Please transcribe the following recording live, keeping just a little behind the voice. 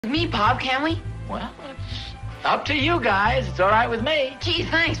Me, Pop, can we? Well, it's up to you guys. It's all right with me. Gee,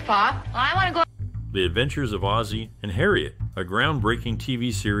 thanks, Pop. Well, I want to go. The Adventures of Ozzie and Harriet, a groundbreaking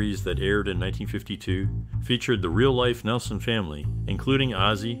TV series that aired in 1952, featured the real-life Nelson family, including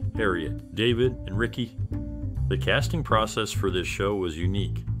Ozzie, Harriet, David, and Ricky. The casting process for this show was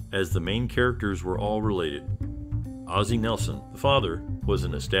unique, as the main characters were all related. Ozzie Nelson, the father, was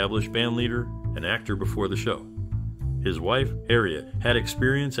an established band leader and actor before the show. His wife, Harriet, had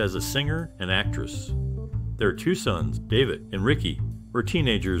experience as a singer and actress. Their two sons, David and Ricky, were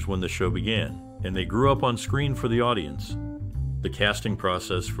teenagers when the show began, and they grew up on screen for the audience. The casting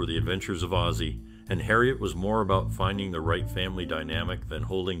process for The Adventures of Ozzie and Harriet was more about finding the right family dynamic than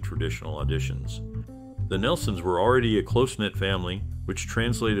holding traditional auditions. The Nelsons were already a close-knit family, which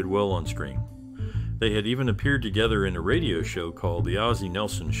translated well on screen. They had even appeared together in a radio show called The Ozzie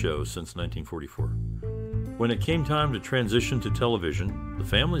Nelson Show since 1944. When it came time to transition to television, the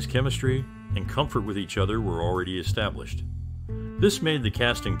family's chemistry and comfort with each other were already established. This made the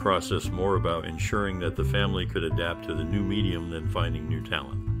casting process more about ensuring that the family could adapt to the new medium than finding new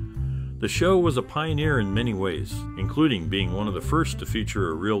talent. The show was a pioneer in many ways, including being one of the first to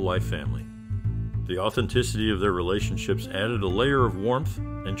feature a real-life family. The authenticity of their relationships added a layer of warmth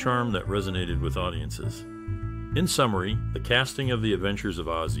and charm that resonated with audiences. In summary, the casting of The Adventures of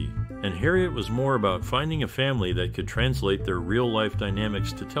Ozzie and Harriet was more about finding a family that could translate their real-life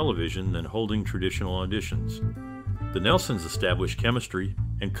dynamics to television than holding traditional auditions. The Nelsons' established chemistry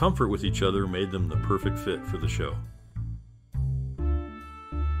and comfort with each other made them the perfect fit for the show.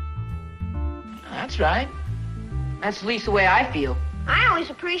 That's right. That's at least the way I feel. I always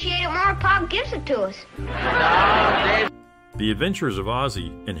appreciate it more if Pop gives it to us. The Adventures of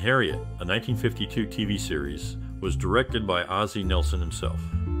Ozzie and Harriet, a 1952 TV series, was directed by Ozzie Nelson himself.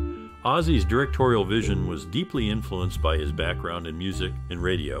 Ozzie's directorial vision was deeply influenced by his background in music and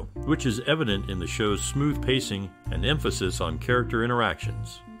radio, which is evident in the show's smooth pacing and emphasis on character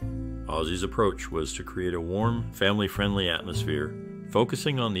interactions. Ozzie's approach was to create a warm, family-friendly atmosphere,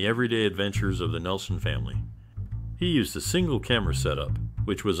 focusing on the everyday adventures of the Nelson family. He used a single camera setup,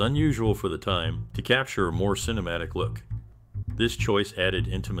 which was unusual for the time, to capture a more cinematic look. This choice added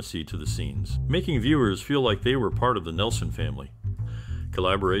intimacy to the scenes, making viewers feel like they were part of the Nelson family.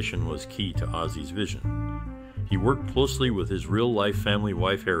 Collaboration was key to Ozzie's vision. He worked closely with his real-life family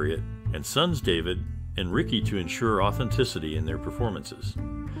wife Harriet and sons David and Ricky to ensure authenticity in their performances.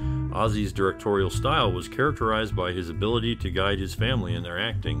 Ozzie's directorial style was characterized by his ability to guide his family in their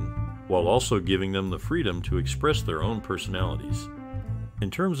acting, while also giving them the freedom to express their own personalities. In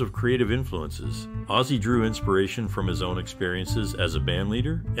terms of creative influences, Ozzie drew inspiration from his own experiences as a band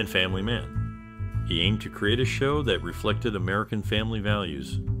leader and family man. He aimed to create a show that reflected American family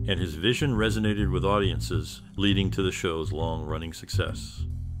values, and his vision resonated with audiences, leading to the show's long-running success.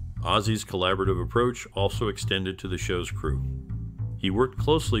 Ozzie's collaborative approach also extended to the show's crew. He worked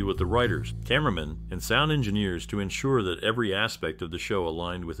closely with the writers, cameramen, and sound engineers to ensure that every aspect of the show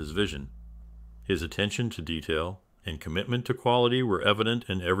aligned with his vision. His attention to detail and commitment to quality were evident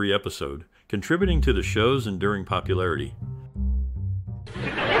in every episode, contributing to the show's enduring popularity.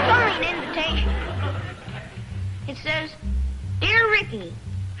 There's only an invitation. It says, "Dear Ricky,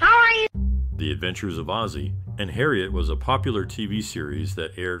 how are you?" The Adventures of Ozzie and Harriet was a popular TV series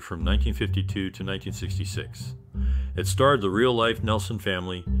that aired from 1952 to 1966. It starred the real-life Nelson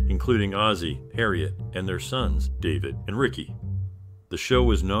family, including Ozzie, Harriet, and their sons, David and Ricky. The show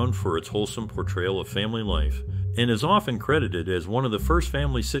was known for its wholesome portrayal of family life and is often credited as one of the first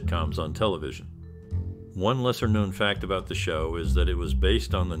family sitcoms on television. One lesser-known fact about the show is that it was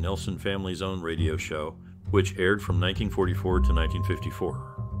based on the Nelson family's own radio show, which aired from 1944 to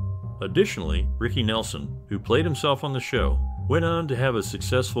 1954. Additionally, Ricky Nelson, who played himself on the show, went on to have a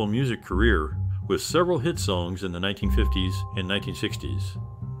successful music career with several hit songs in the 1950s and 1960s.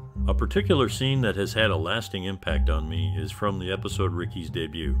 A particular scene that has had a lasting impact on me is from the episode Ricky's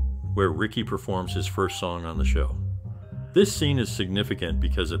Debut, where Ricky performs his first song on the show. This scene is significant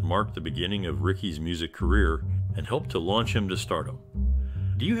because it marked the beginning of Ricky's music career and helped to launch him to stardom.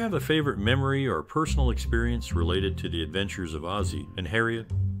 Do you have a favorite memory or personal experience related to the Adventures of Ozzie and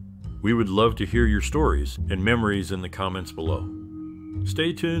Harriet? We would love to hear your stories and memories in the comments below.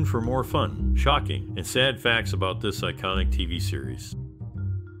 Stay tuned for more fun, shocking, and sad facts about this iconic TV series.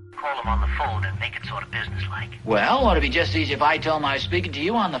 Call him on the phone and make it sort of businesslike. Well, won't it be just easy if I tell him I was speaking to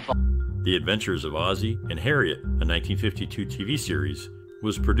you on the phone? The Adventures of Ozzie and Harriet, a 1952 TV series,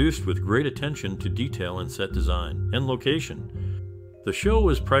 was produced with great attention to detail in set design and location. The show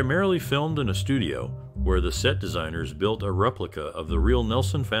was primarily filmed in a studio where the set designers built a replica of the real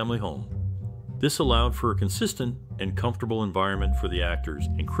Nelson family home. This allowed for a consistent and comfortable environment for the actors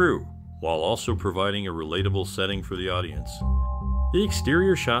and crew, while also providing a relatable setting for the audience. The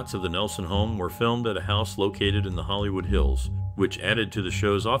exterior shots of the Nelson home were filmed at a house located in the Hollywood Hills, which added to the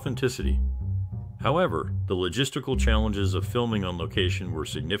show's authenticity. However, the logistical challenges of filming on location were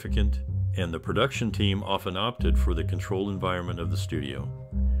significant, and the production team often opted for the controlled environment of the studio.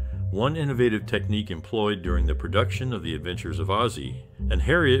 One innovative technique employed during the production of The Adventures of Ozzie and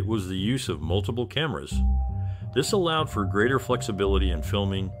Harriet was the use of multiple cameras. This allowed for greater flexibility in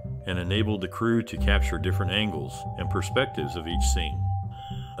filming and enabled the crew to capture different angles and perspectives of each scene.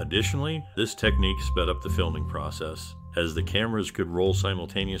 Additionally, this technique sped up the filming process, as the cameras could roll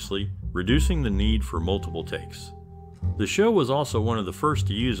simultaneously, reducing the need for multiple takes. The show was also one of the first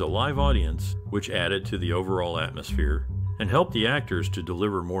to use a live audience, which added to the overall atmosphere and helped the actors to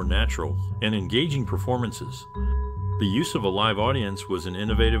deliver more natural and engaging performances. The use of a live audience was an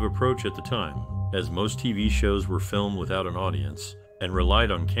innovative approach at the time, as most TV shows were filmed without an audience and relied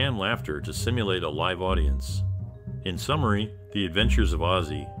on canned laughter to simulate a live audience. In summary, The Adventures of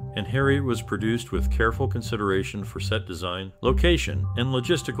Ozzie and Harriet was produced with careful consideration for set design, location, and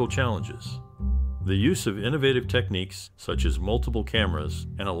logistical challenges. The use of innovative techniques, such as multiple cameras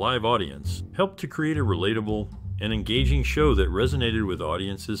and a live audience, helped to create a relatable and engaging show that resonated with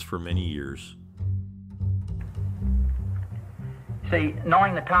audiences for many years. See,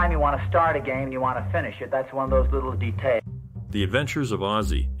 knowing the time you want to start a game and you want to finish it, that's one of those little details. The Adventures of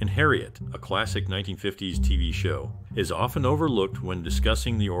Ozzie and Harriet, a classic 1950s TV show, is often overlooked when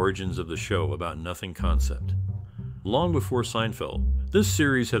discussing the origins of the show about nothing concept. Long before Seinfeld, this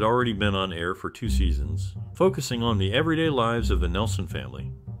series had already been on air for 2 seasons, focusing on the everyday lives of the Nelson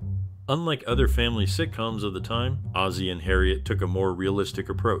family. Unlike other family sitcoms of the time, Ozzie and Harriet took a more realistic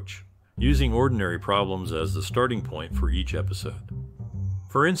approach, using ordinary problems as the starting point for each episode.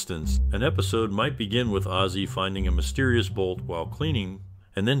 For instance, an episode might begin with Ozzie finding a mysterious bolt while cleaning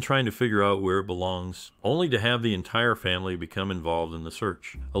and then trying to figure out where it belongs, only to have the entire family become involved in the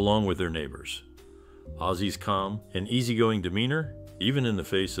search, along with their neighbors. Ozzie's calm and easygoing demeanor, even in the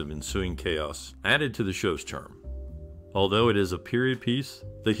face of ensuing chaos, added to the show's charm. Although it is a period piece,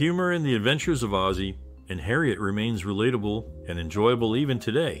 the humor in The Adventures of Ozzie and Harriet remains relatable and enjoyable even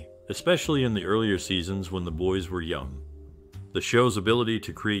today, especially in the earlier seasons when the boys were young. The show's ability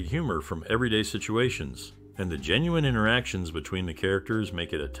to create humor from everyday situations and the genuine interactions between the characters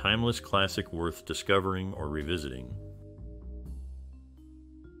make it a timeless classic worth discovering or revisiting.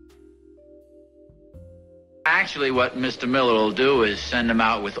 Actually, what Mr. Miller will do is send them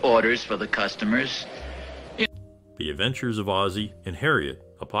out with orders for the customers. The Adventures of Ozzie and Harriet,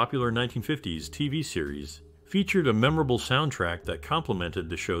 a popular 1950s TV series, featured a memorable soundtrack that complemented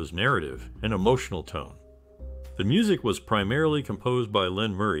the show's narrative and emotional tone. The music was primarily composed by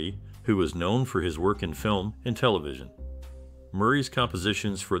Len Murray, who was known for his work in film and television. Murray's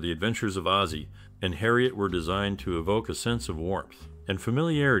compositions for The Adventures of Ozzie and Harriet were designed to evoke a sense of warmth and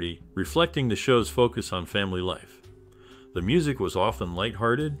familiarity, reflecting the show's focus on family life. The music was often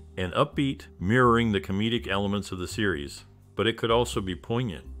lighthearted and upbeat, mirroring the comedic elements of the series, but it could also be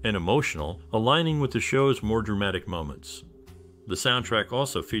poignant and emotional, aligning with the show's more dramatic moments. The soundtrack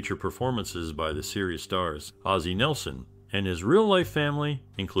also featured performances by the series stars Ozzie Nelson and his real-life family,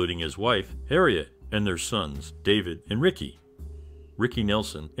 including his wife, Harriet, and their sons, David and Ricky. Ricky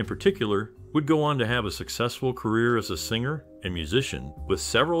Nelson, in particular, would go on to have a successful career as a singer and musician, with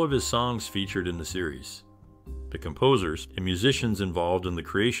several of his songs featured in the series. The composers and musicians involved in the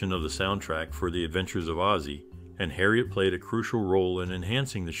creation of the soundtrack for The Adventures of Ozzie and Harriet played a crucial role in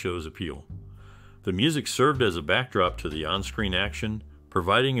enhancing the show's appeal. The music served as a backdrop to the on-screen action,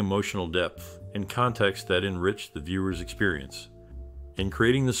 providing emotional depth and context that enriched the viewer's experience. In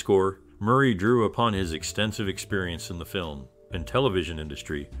creating the score, Murray drew upon his extensive experience in the film and television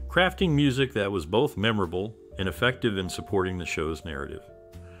industry, crafting music that was both memorable and effective in supporting the show's narrative.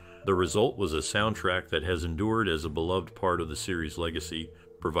 The result was a soundtrack that has endured as a beloved part of the series' legacy,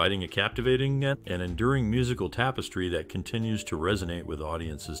 providing a captivating and enduring musical tapestry that continues to resonate with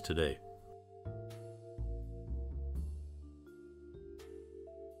audiences today.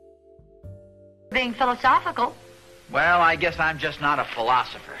 Being philosophical. Well, I guess I'm just not a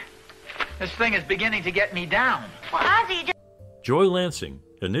philosopher. This thing is beginning to get me down. Well, Ozzie, Joy Lansing,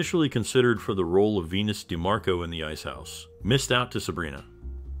 initially considered for the role of Venus DeMarco in The Ice House, missed out to Sabrina.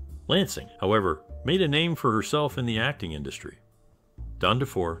 Lansing, however, made a name for herself in the acting industry. Don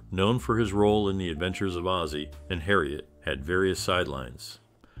DeFore, known for his role in The Adventures of Ozzie and Harriet, had various sidelines.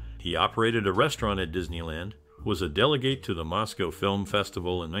 He operated a restaurant at Disneyland, was a delegate to the Moscow Film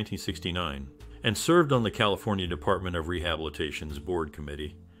Festival in 1969, and served on the California Department of Rehabilitation's board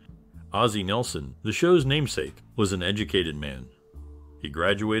committee. Ozzie Nelson, the show's namesake, was an educated man. He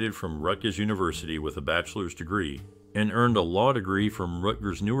graduated from Rutgers University with a bachelor's degree and earned a law degree from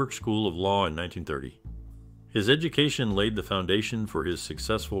Rutgers Newark School of Law in 1930. His education laid the foundation for his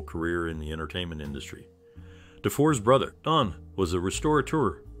successful career in the entertainment industry. DeFore's brother, Don, was a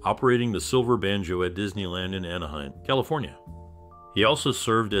restaurateur operating the Silver Banjo at Disneyland in Anaheim, California. He also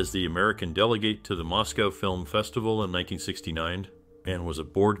served as the American delegate to the Moscow Film Festival in 1969 and was a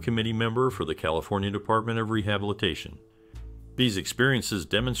board committee member for the California Department of Rehabilitation. These experiences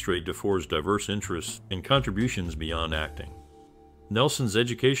demonstrate DeFore's diverse interests and contributions beyond acting. Nelson's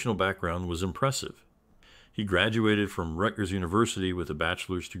educational background was impressive. He graduated from Rutgers University with a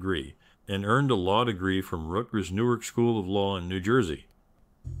bachelor's degree and earned a law degree from Rutgers Newark School of Law in New Jersey.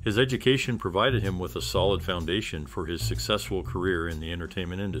 His education provided him with a solid foundation for his successful career in the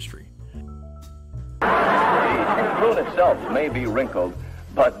entertainment industry. The prune itself may be wrinkled,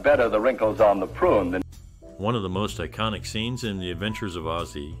 but better the wrinkles on the prune than... One of the most iconic scenes in The Adventures of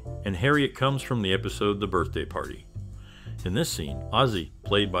Ozzie and Harriet comes from the episode The Birthday Party. In this scene, Ozzie,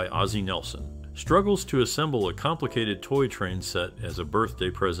 played by Ozzie Nelson, struggles to assemble a complicated toy train set as a birthday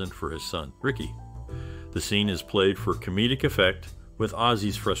present for his son, Ricky. The scene is played for comedic effect, with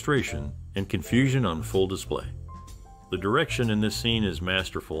Ozzie's frustration and confusion on full display. The direction in this scene is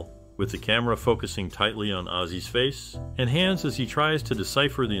masterful, with the camera focusing tightly on Ozzie's face and hands as he tries to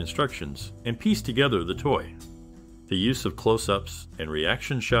decipher the instructions and piece together the toy. The use of close-ups and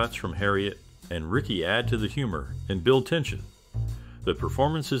reaction shots from Harriet and Ricky add to the humor and build tension. The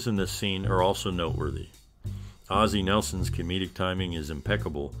performances in this scene are also noteworthy. Ozzie Nelson's comedic timing is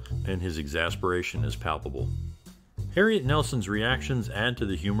impeccable and his exasperation is palpable. Harriet Nelson's reactions add to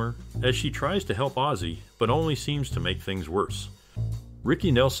the humor as she tries to help Ozzie but only seems to make things worse.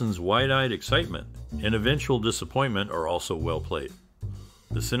 Ricky Nelson's wide-eyed excitement and eventual disappointment are also well played.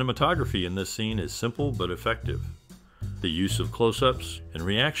 The cinematography in this scene is simple but effective. The use of close-ups and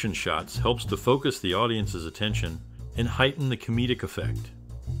reaction shots helps to focus the audience's attention and heighten the comedic effect.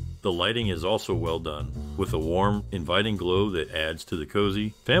 The lighting is also well done, with a warm, inviting glow that adds to the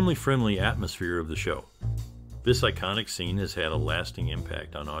cozy, family-friendly atmosphere of the show. This iconic scene has had a lasting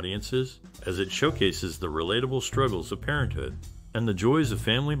impact on audiences as it showcases the relatable struggles of parenthood and the joys of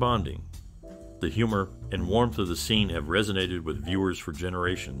family bonding. The humor and warmth of the scene have resonated with viewers for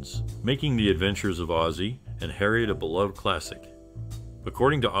generations, making The Adventures of Ozzie and Harriet a beloved classic.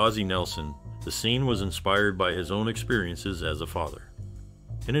 According to Ozzie Nelson, the scene was inspired by his own experiences as a father.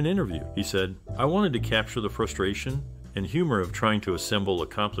 In an interview, he said, "I wanted to capture the frustration and humor of trying to assemble a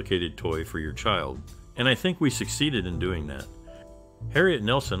complicated toy for your child, and I think we succeeded in doing that." Harriet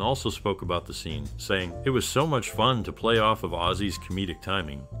Nelson also spoke about the scene, saying, "It was so much fun to play off of Ozzie's comedic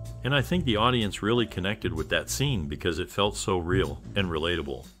timing, and I think the audience really connected with that scene because it felt so real and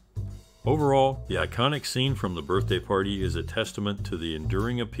relatable." Overall, the iconic scene from The Birthday Party is a testament to the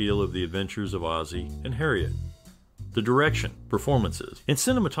enduring appeal of The Adventures of Ozzie and Harriet. The direction, performances, and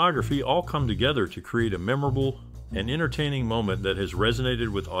cinematography all come together to create a memorable and entertaining moment that has resonated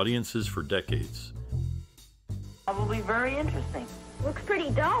with audiences for decades. Probably very interesting. Looks pretty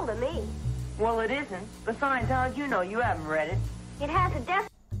dull to me. Well, it isn't. Besides, how'd you know? You haven't read it. It has a death.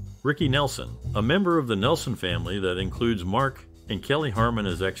 Ricky Nelson, a member of the Nelson family that includes Mark and Kelly Harmon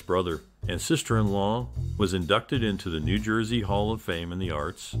as ex-brother and sister-in-law, was inducted into the New Jersey Hall of Fame in the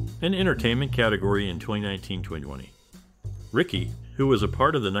Arts and Entertainment category in 2019-2020. Ricky, who was a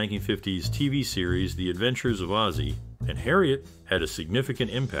part of the 1950s TV series The Adventures of Ozzie, and Harriet had a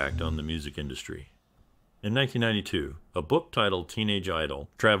significant impact on the music industry. In 1992, a book titled Teenage Idol,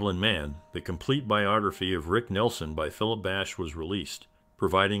 Travelin' Man, the complete biography of Rick Nelson by Philip Bash was released,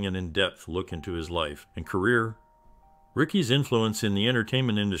 providing an in-depth look into his life and career. Ricky's influence in the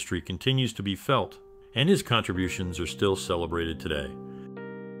entertainment industry continues to be felt, and his contributions are still celebrated today.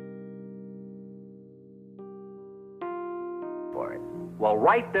 Well,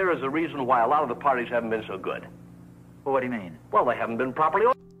 right there is the reason why a lot of the parties haven't been so good. Well, what do you mean? Well, they haven't been properly...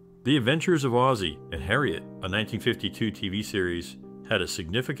 The Adventures of Ozzie and Harriet, a 1952 TV series, had a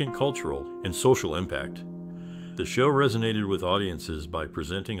significant cultural and social impact. The show resonated with audiences by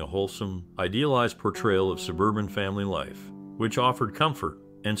presenting a wholesome, idealized portrayal of suburban family life, which offered comfort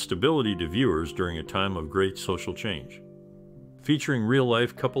and stability to viewers during a time of great social change. Featuring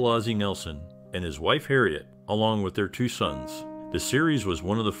real-life couple Ozzie Nelson and his wife Harriet, along with their two sons, the series was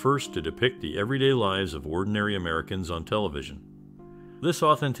one of the first to depict the everyday lives of ordinary Americans on television. This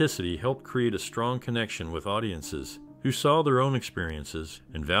authenticity helped create a strong connection with audiences who saw their own experiences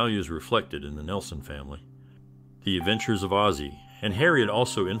and values reflected in the Nelson family. The Adventures of Ozzie and Harriet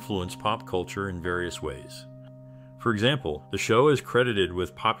also influenced pop culture in various ways. For example, the show is credited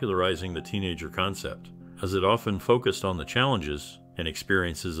with popularizing the teenager concept, as it often focused on the challenges and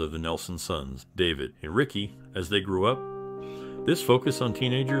experiences of the Nelson sons, David and Ricky, as they grew up. This focus on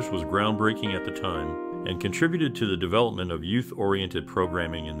teenagers was groundbreaking at the time and contributed to the development of youth-oriented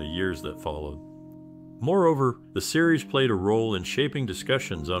programming in the years that followed. Moreover, the series played a role in shaping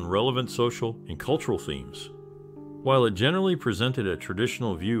discussions on relevant social and cultural themes. While it generally presented a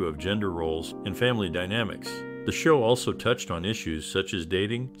traditional view of gender roles and family dynamics, the show also touched on issues such as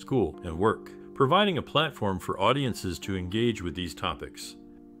dating, school, and work, providing a platform for audiences to engage with these topics.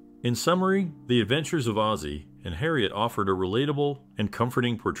 In summary, The Adventures of Ozzie and Harriet offered a relatable and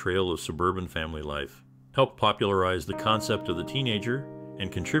comforting portrayal of suburban family life, helped popularize the concept of the teenager,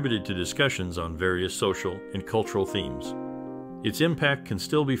 and contributed to discussions on various social and cultural themes. Its impact can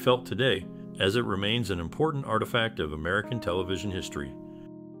still be felt today, as it remains an important artifact of American television history.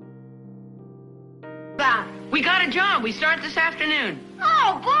 We got a job. We start this afternoon.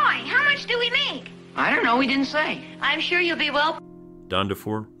 Oh, boy, how much do we make? I don't know. We didn't say. I'm sure you'll be well.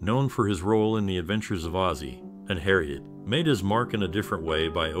 DeFore, known for his role in The Adventures of Ozzie and Harriet, made his mark in a different way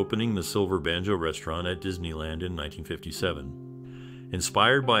by opening the Silver Banjo restaurant at Disneyland in 1957.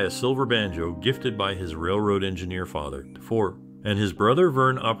 Inspired by a silver banjo gifted by his railroad engineer father, DeFore, and his brother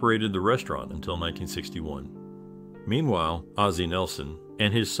Vern operated the restaurant until 1961. Meanwhile, Ozzie Nelson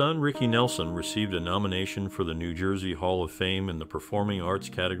and his son Ricky Nelson received a nomination for the New Jersey Hall of Fame in the Performing Arts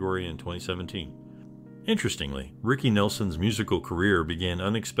category in 2017. Interestingly, Ricky Nelson's musical career began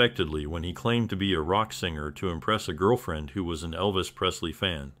unexpectedly when he claimed to be a rock singer to impress a girlfriend who was an Elvis Presley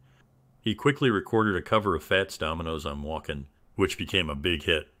fan. He quickly recorded a cover of Fats Domino's "I'm Walkin'," which became a big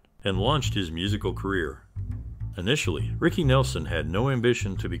hit, and launched his musical career. Initially, Ricky Nelson had no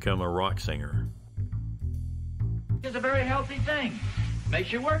ambition to become a rock singer. It's a very healthy thing.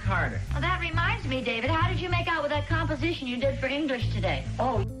 Makes you work harder. Well, that reminds me, David, how did you make out with that composition you did for English today?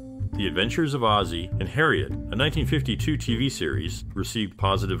 Oh. The Adventures of Ozzie and Harriet, a 1952 TV series, received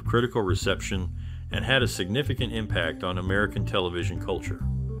positive critical reception and had a significant impact on American television culture.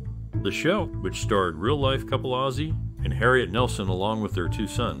 The show, which starred real-life couple Ozzie and Harriet Nelson along with their two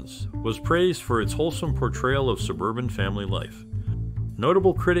sons, was praised for its wholesome portrayal of suburban family life.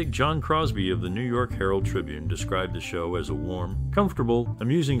 Notable critic John Crosby of the New York Herald Tribune described the show as a warm, comfortable,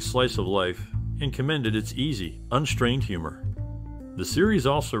 amusing slice of life and commended its easy, unstrained humor. The series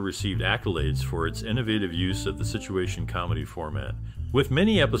also received accolades for its innovative use of the situation comedy format, with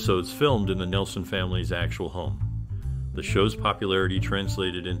many episodes filmed in the Nelson family's actual home. The show's popularity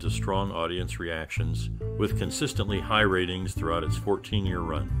translated into strong audience reactions, with consistently high ratings throughout its 14-year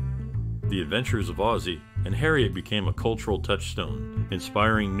run. The Adventures of Ozzie and Harriet became a cultural touchstone,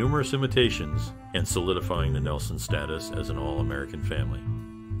 inspiring numerous imitations and solidifying the Nelson status as an all-American family.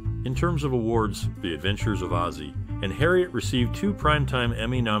 In terms of awards, The Adventures of Ozzie and Harriet received 2 Primetime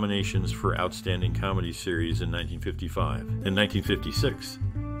Emmy nominations for Outstanding Comedy Series in 1955 and 1956.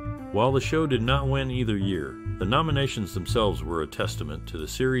 While the show did not win either year, the nominations themselves were a testament to the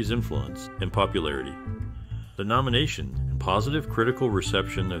series' influence and popularity. The nomination and positive critical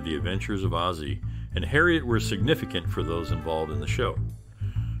reception of The Adventures of Ozzie and Harriet were significant for those involved in the show.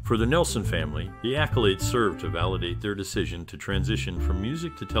 For the Nelson family, the accolades served to validate their decision to transition from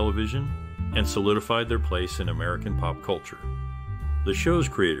music to television and solidified their place in American pop culture. The show's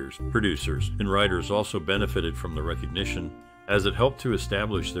creators, producers, and writers also benefited from the recognition, as it helped to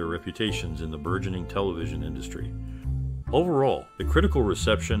establish their reputations in the burgeoning television industry. Overall, the critical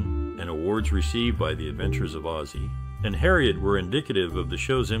reception and awards received by The Adventures of Ozzie and Harriet were indicative of the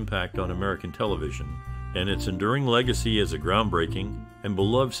show's impact on American television and its enduring legacy as a groundbreaking and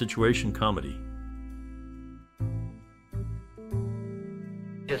beloved situation comedy.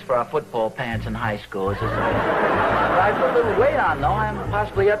 Just for our football pants in high school. It's just I put a little weight on, though. I'm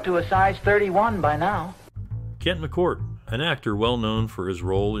possibly up to a size 31 by now. Kent McCourt, an actor well known for his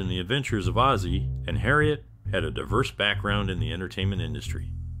role in The Adventures of Ozzie and Harriet, had a diverse background in the entertainment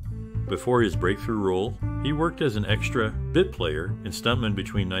industry. Before his breakthrough role, he worked as an extra, bit player, and stuntman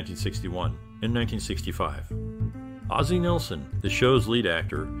between 1961 and 1965. Ozzie Nelson, the show's lead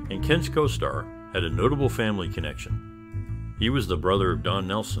actor and Kent's co-star, had a notable family connection. He was the brother of Don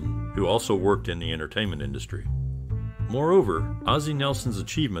Nelson, who also worked in the entertainment industry. Moreover, Ozzie Nelson's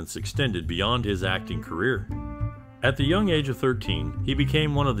achievements extended beyond his acting career. At the young age of 13, he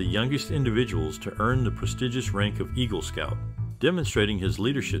became one of the youngest individuals to earn the prestigious rank of Eagle Scout, demonstrating his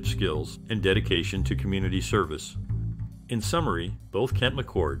leadership skills and dedication to community service. In summary, both Kent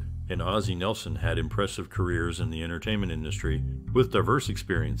McCourt and Ozzie Nelson had impressive careers in the entertainment industry, with diverse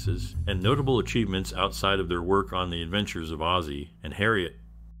experiences and notable achievements outside of their work on The Adventures of Ozzie and Harriet.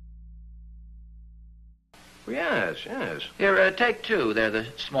 Yes, yes. Here, take two. They're the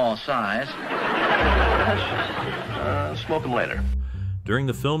small size. Smoke them later. During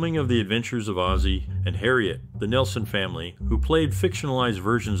the filming of The Adventures of Ozzie and Harriet, the Nelson family, who played fictionalized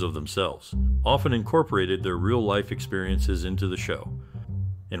versions of themselves, often incorporated their real-life experiences into the show.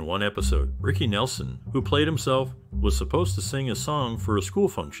 In one episode, Ricky Nelson, who played himself, was supposed to sing a song for a school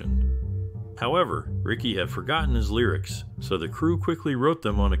function. However, Ricky had forgotten his lyrics, so the crew quickly wrote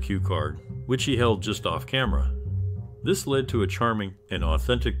them on a cue card, which he held just off camera. This led to a charming and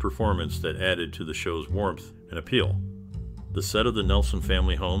authentic performance that added to the show's warmth and appeal. The set of the Nelson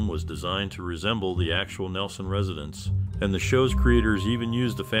family home was designed to resemble the actual Nelson residence, and the show's creators even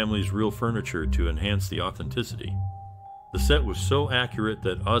used the family's real furniture to enhance the authenticity. The set was so accurate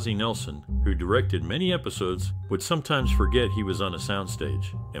that Ozzie Nelson, who directed many episodes, would sometimes forget he was on a soundstage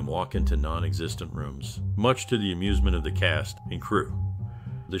and walk into non-existent rooms, much to the amusement of the cast and crew.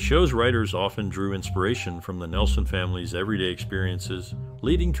 The show's writers often drew inspiration from the Nelson family's everyday experiences,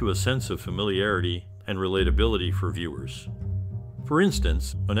 leading to a sense of familiarity and relatability for viewers. For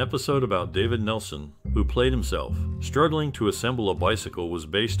instance, an episode about David Nelson, who played himself, struggling to assemble a bicycle was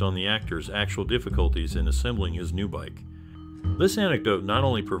based on the actor's actual difficulties in assembling his new bike. This anecdote not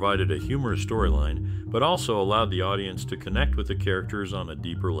only provided a humorous storyline, but also allowed the audience to connect with the characters on a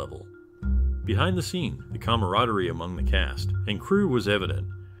deeper level. Behind the scene, the camaraderie among the cast and crew was evident.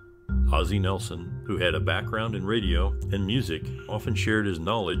 Ozzie Nelson, who had a background in radio and music, often shared his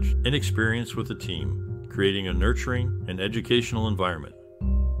knowledge and experience with the team, creating a nurturing and educational environment.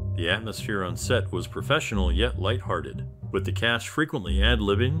 The atmosphere on set was professional yet lighthearted, with the cast frequently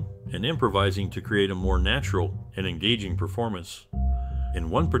ad-libbing and improvising to create a more natural and engaging performance. In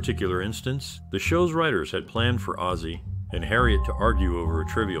one particular instance, the show's writers had planned for Ozzie and Harriet to argue over a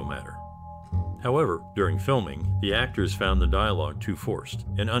trivial matter. However, during filming, the actors found the dialogue too forced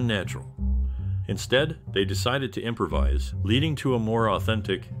and unnatural. Instead, they decided to improvise, leading to a more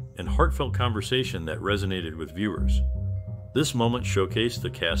authentic and heartfelt conversation that resonated with viewers. This moment showcased the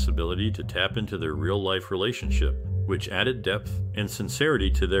cast's ability to tap into their real-life relationship, which added depth and sincerity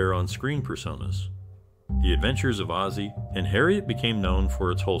to their on-screen personas. The Adventures of Ozzie and Harriet became known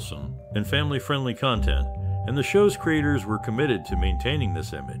for its wholesome and family-friendly content, and the show's creators were committed to maintaining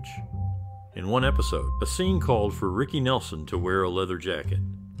this image. In one episode, a scene called for Ricky Nelson to wear a leather jacket,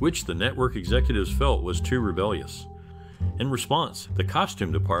 which the network executives felt was too rebellious. In response, the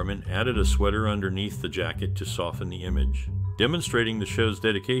costume department added a sweater underneath the jacket to soften the image, demonstrating the show's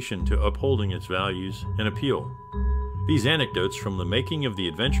dedication to upholding its values and appeal. These anecdotes from the making of The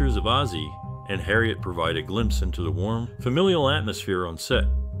Adventures of Ozzie and Harriet provide a glimpse into the warm, familial atmosphere on set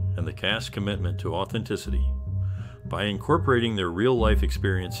and the cast's commitment to authenticity. By incorporating their real-life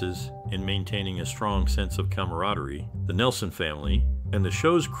experiences and maintaining a strong sense of camaraderie, the Nelson family and the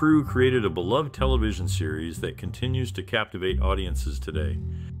show's crew created a beloved television series that continues to captivate audiences today.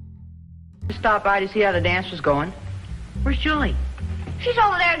 Stop by to see how the dance was going. Where's Julie? She's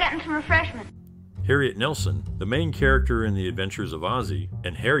over there getting some refreshment. Harriet Nelson, the main character in The Adventures of Ozzie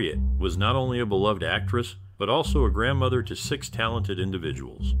and Harriet, was not only a beloved actress, but also a grandmother to 6 talented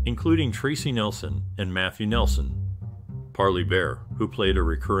individuals, including Tracy Nelson and Matthew Nelson. Parley Baer, who played a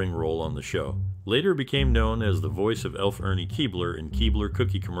recurring role on the show, later became known as the voice of Elf Ernie Keebler in Keebler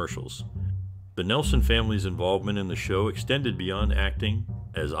cookie commercials. The Nelson family's involvement in the show extended beyond acting,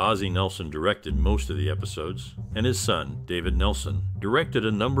 as Ozzie Nelson directed most of the episodes, and his son, David Nelson, directed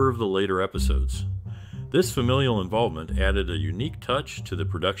a number of the later episodes. This familial involvement added a unique touch to the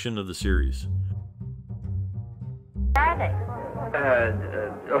production of the series. Are they?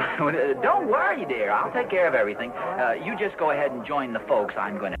 Don't worry, dear. I'll take care of everything. You just go ahead and join the folks.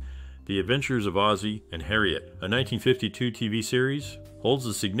 I'm going to... The Adventures of Ozzie and Harriet, a 1952 TV series, holds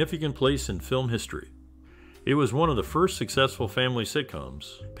a significant place in film history. It was one of the first successful family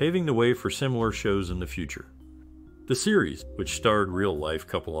sitcoms, paving the way for similar shows in the future. The series, which starred real-life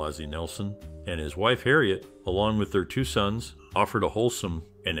couple Ozzie Nelson and his wife Harriet, along with their 2 sons, offered a wholesome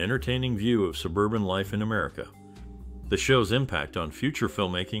and entertaining view of suburban life in America. The show's impact on future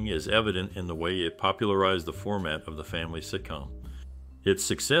filmmaking is evident in the way it popularized the format of the family sitcom. Its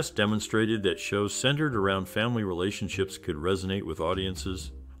success demonstrated that shows centered around family relationships could resonate with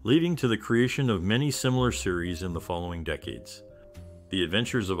audiences, leading to the creation of many similar series in the following decades. The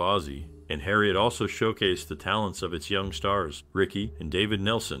Adventures of Ozzie and Harriet also showcased the talents of its young stars, Ricky and David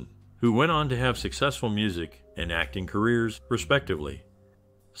Nelson, who went on to have successful music and acting careers, respectively.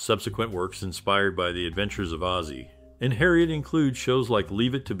 Subsequent works inspired by The Adventures of Ozzie and Harriet include shows like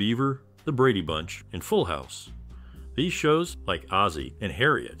Leave It to Beaver, The Brady Bunch, and Full House. These shows, like Ozzie and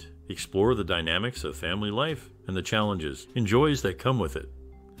Harriet, explore the dynamics of family life and the challenges and joys that come with it.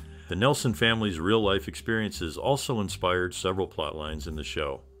 The Nelson family's real-life experiences also inspired several plotlines in the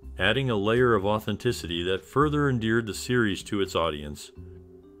show, adding a layer of authenticity that further endeared the series to its audience.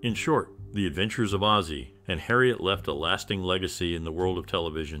 In short, The Adventures of Ozzie and Harriet left a lasting legacy in the world of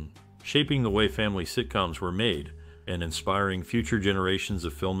television, shaping the way family sitcoms were made and inspiring future generations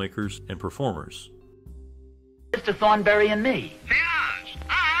of filmmakers and performers. Mr. Thornberry and me. Hey,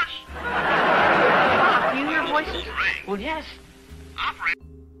 Oz! Do you hear voices? Well, yes.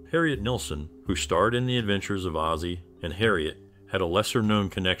 Harriet Nilsson, who starred in The Adventures of Ozzie and Harriet, had a lesser-known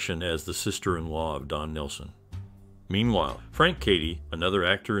connection as the sister-in-law of Don Nilsson. Meanwhile, Frank Cady, another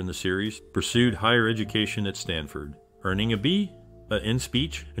actor in the series, pursued higher education at Stanford, earning a B in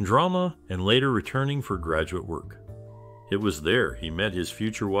speech and drama, and later returning for graduate work. It was there he met his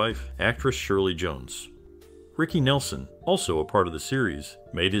future wife, actress Shirley Jones. Ricky Nelson, also a part of the series,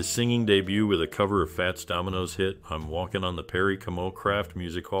 made his singing debut with a cover of Fats Domino's hit I'm Walking on the Perry Como Kraft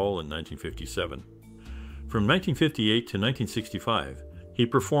Music Hall in 1957. From 1958 to 1965, he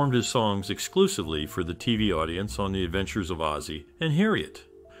performed his songs exclusively for the TV audience on The Adventures of Ozzie and Harriet.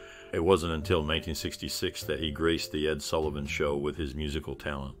 It wasn't until 1966 that he graced the Ed Sullivan Show with his musical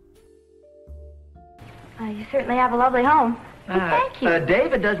talent. You certainly have a lovely home. Thank you.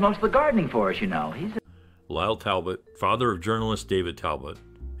 David does most of the gardening for us, you know. Lyle Talbot, father of journalist David Talbot,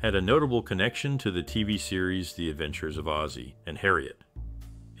 had a notable connection to the TV series The Adventures of Ozzie and Harriet.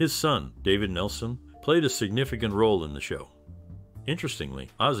 His son, David Nelson, played a significant role in the show. Interestingly,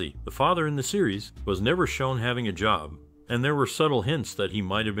 Ozzie, the father in the series, was never shown having a job, and there were subtle hints that he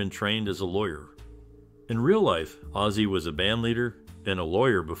might have been trained as a lawyer. In real life, Ozzie was a band leader and a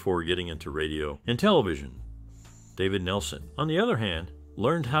lawyer before getting into radio and television. David Nelson, on the other hand,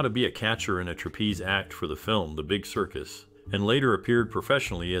 learned how to be a catcher in a trapeze act for the film The Big Circus, and later appeared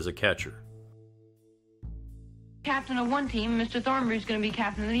professionally as a catcher. Captain of one team, Mr. Thornberry's going to be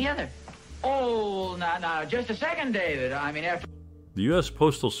captain of the other. Oh, now, just a second, David. I mean, after... The U.S.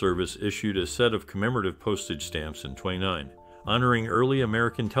 Postal Service issued a set of commemorative postage stamps in '29, honoring early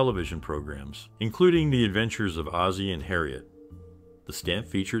American television programs, including The Adventures of Ozzie and Harriet. The stamp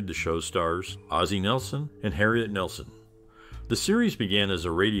featured the show's stars, Ozzie Nelson and Harriet Nelson. The series began as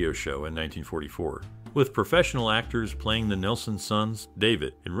a radio show in 1944, with professional actors playing the Nelson sons,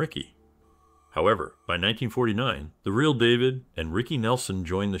 David and Ricky. However, by 1949, the real David and Ricky Nelson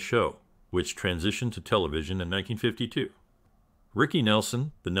joined the show, which transitioned to television in 1952. Ricky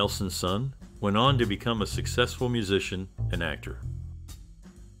Nelson, the Nelson son, went on to become a successful musician and actor.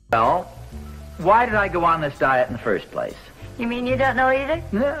 Well, why did I go on this diet in the first place? You mean you don't know either?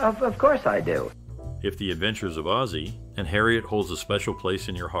 Yeah, of course I do. If The Adventures of Ozzie and Harriet holds a special place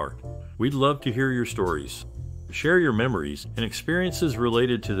in your heart, we'd love to hear your stories. Share your memories and experiences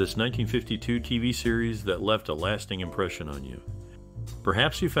related to this 1952 TV series that left a lasting impression on you.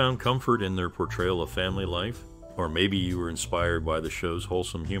 Perhaps you found comfort in their portrayal of family life, or maybe you were inspired by the show's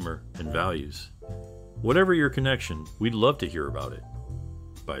wholesome humor and values. Whatever your connection, we'd love to hear about it.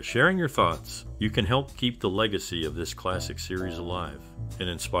 By sharing your thoughts, you can help keep the legacy of this classic series alive and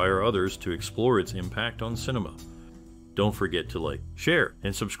inspire others to explore its impact on cinema. Don't forget to like, share,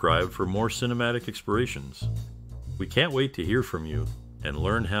 and subscribe for more cinematic explorations. We can't wait to hear from you and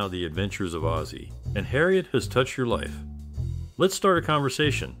learn how The Adventures of Ozzie and Harriet has touched your life. Let's start a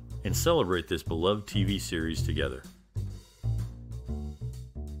conversation and celebrate this beloved TV series together.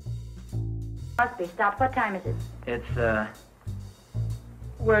 Must be. Stop. What time is it? It's,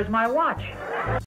 where's my watch?